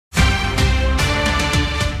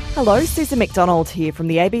Hello, Susan McDonald here from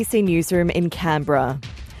the ABC Newsroom in Canberra.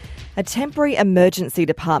 A temporary emergency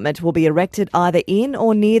department will be erected either in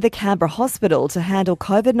or near the Canberra Hospital to handle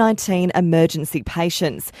COVID-19 emergency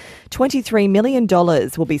patients. $23 million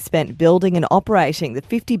will be spent building and operating the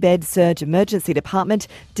 50-bed surge emergency department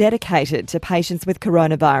dedicated to patients with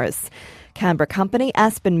coronavirus. Canberra company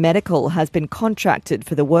Aspen Medical has been contracted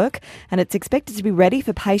for the work and it's expected to be ready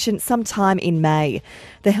for patients sometime in May.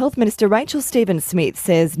 The Health Minister Rachel Stephen-Smith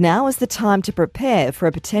says now is the time to prepare for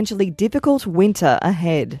a potentially difficult winter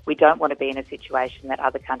ahead. We don't want to be in a situation that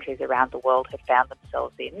other countries around the world have found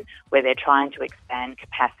themselves in, where they're trying to expand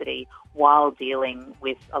capacity while dealing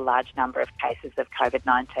with a large number of cases of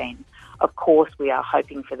COVID-19. Of course, we are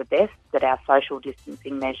hoping for the best, that our social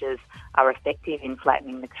distancing measures are effective in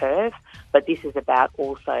flattening the curve, but this is about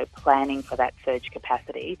also planning for that surge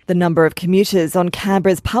capacity. The number of commuters on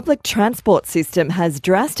Canberra's public transport system has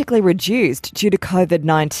drastically reduced due to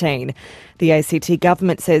COVID-19. The ACT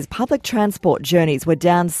government says public transport journeys were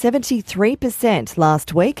down 73%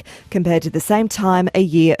 last week compared to the same time a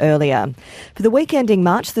year earlier. For the week ending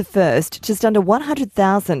March the 1st, just under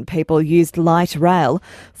 100,000 people used light rail.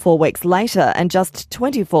 4 weeks later, and just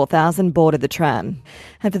 24,000 boarded the tram.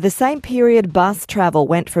 And for the same period, bus travel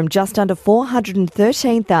went from just under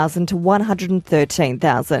 413,000 to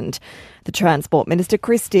 113,000. The Transport Minister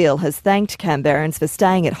Chris Steele has thanked Canberrans for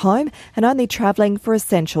staying at home and only travelling for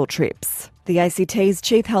essential trips. The ACT's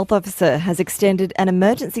Chief Health Officer has extended an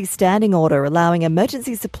emergency standing order allowing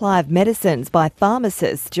emergency supply of medicines by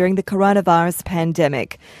pharmacists during the coronavirus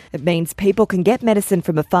pandemic. It means people can get medicine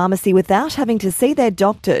from a pharmacy without having to see their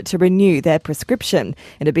doctor to renew their prescription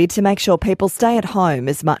in a bid to make sure people stay at home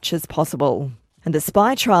as much as possible. And the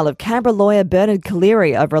spy trial of Canberra lawyer Bernard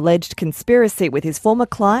Collaery over alleged conspiracy with his former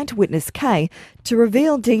client, Witness K, to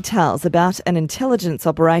reveal details about an intelligence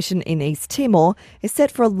operation in East Timor is set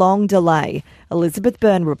for a long delay. Elizabeth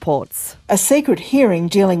Byrne reports. A secret hearing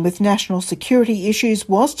dealing with national security issues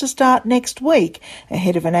was to start next week,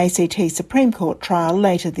 ahead of an ACT Supreme Court trial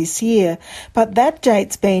later this year. But that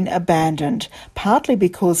date's been abandoned, partly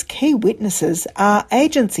because key witnesses are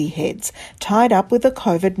agency heads tied up with the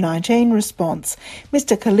COVID-19 response.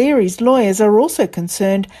 Mr. Collaery's lawyers are also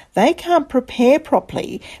concerned they can't prepare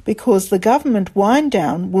properly because the government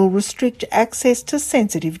wind-down will restrict access to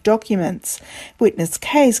sensitive documents. Witness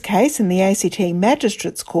K's case in the ACT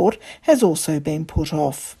Magistrates Court has also been put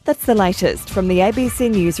off. That's the latest from the ABC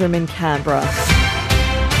Newsroom in Canberra.